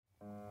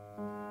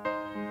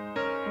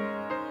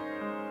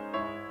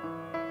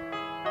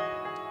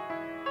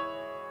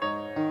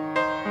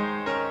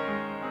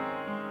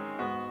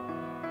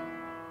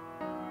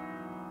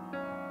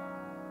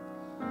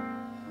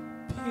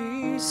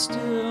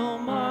still,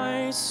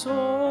 my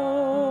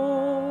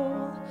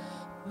soul,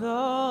 the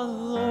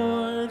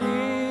Lord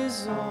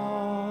is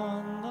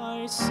on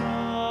thy side.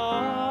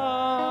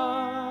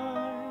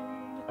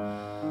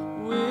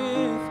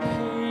 With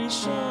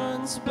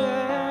patience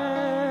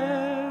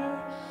bear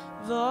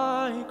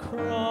thy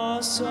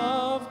cross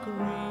of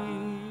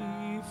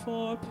grief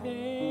or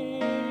pain.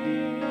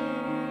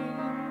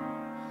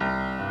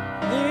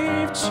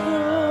 Leave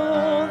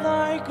to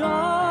thy God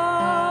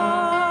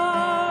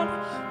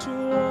to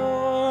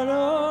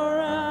order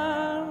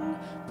and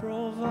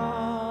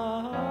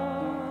provide.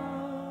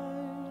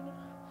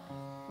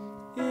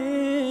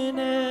 In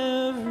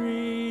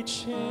every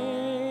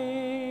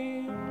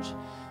change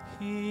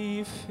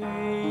he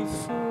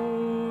faithful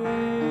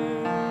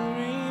will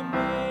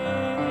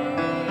remain.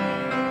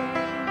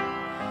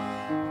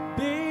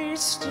 Be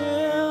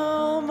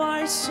still,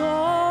 my soul,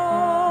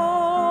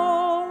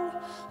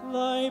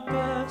 thy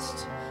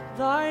best,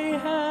 thy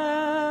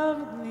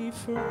heavenly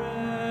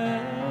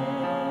friend.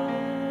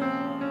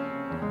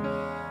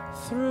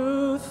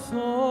 Through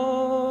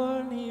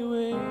thorny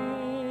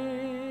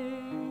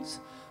ways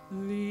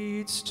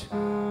leads to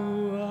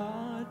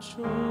a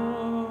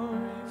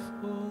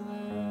joyful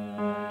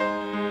end.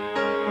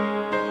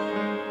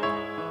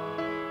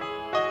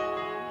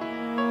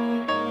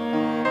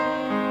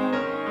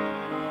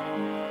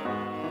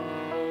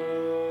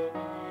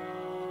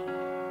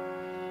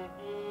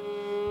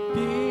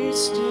 Be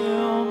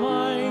still,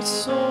 my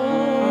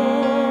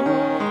soul,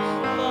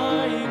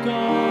 thy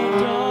God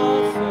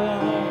doth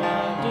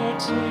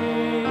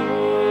undertake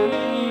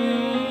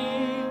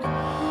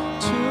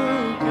to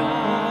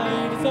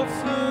guide the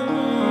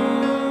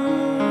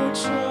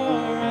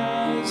future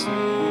as he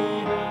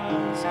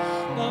has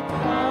the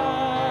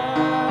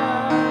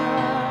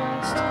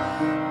past.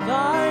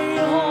 Thy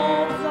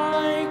hope,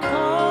 thy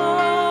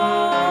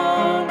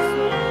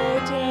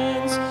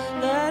confidence,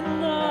 let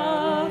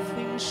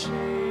nothing shake.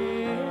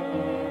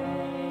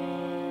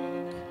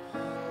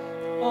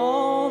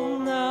 All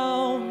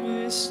now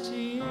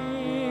mysterious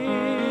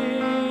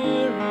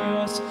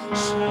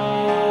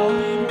shall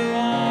be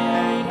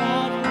bright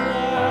at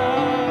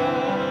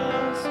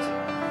last.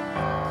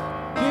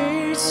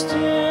 Be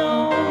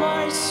still,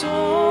 my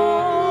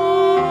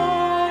soul,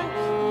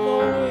 the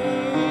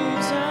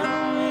waves and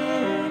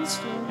winds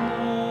still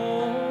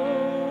know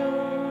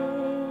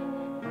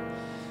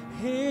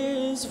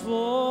his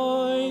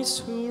voice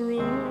who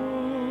ruled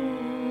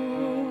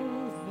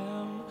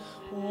them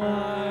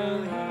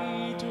while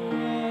he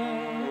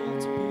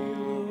dwelt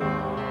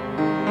below.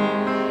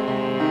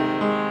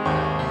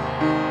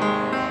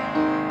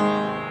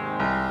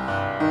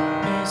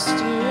 Be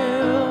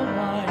still,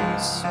 my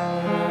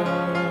soul.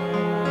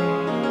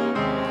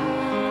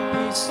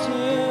 Be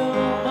still,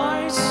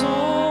 my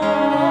soul.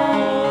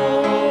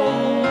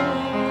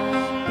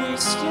 Be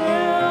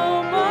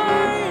still,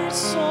 my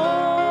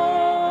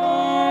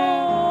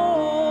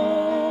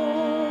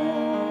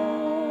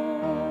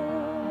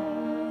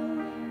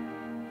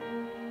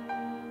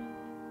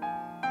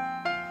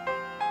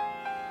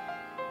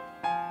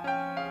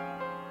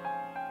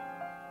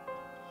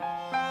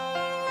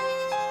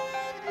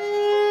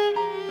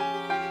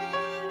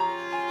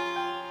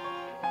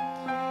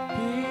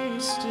Be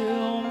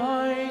still,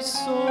 my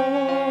soul,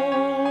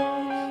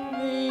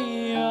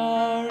 the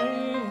hour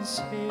is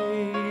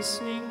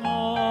hastening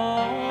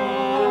on,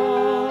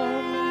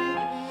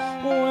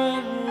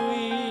 when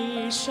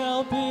we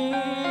shall be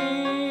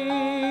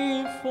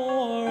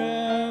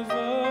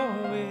forever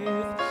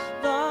with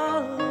the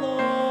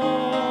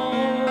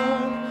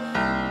Lord.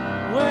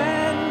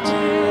 When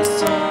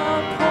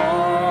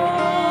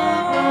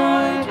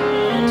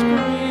disappointment,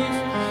 grief,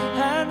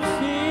 and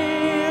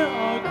fear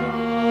are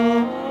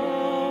gone,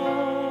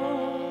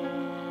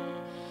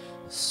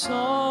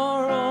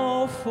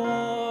 sorrow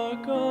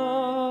forgot,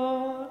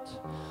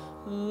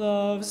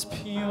 love's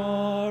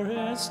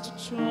purest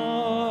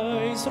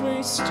joys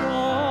restored.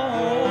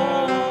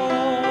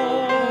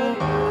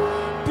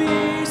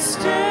 Be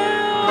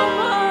still,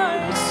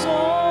 my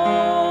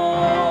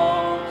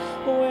soul,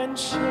 when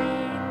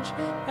change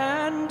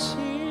and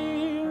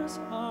tears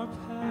are past.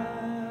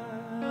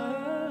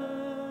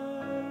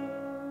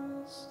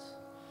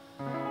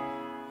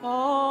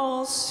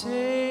 All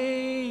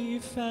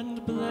safe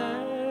and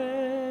blessed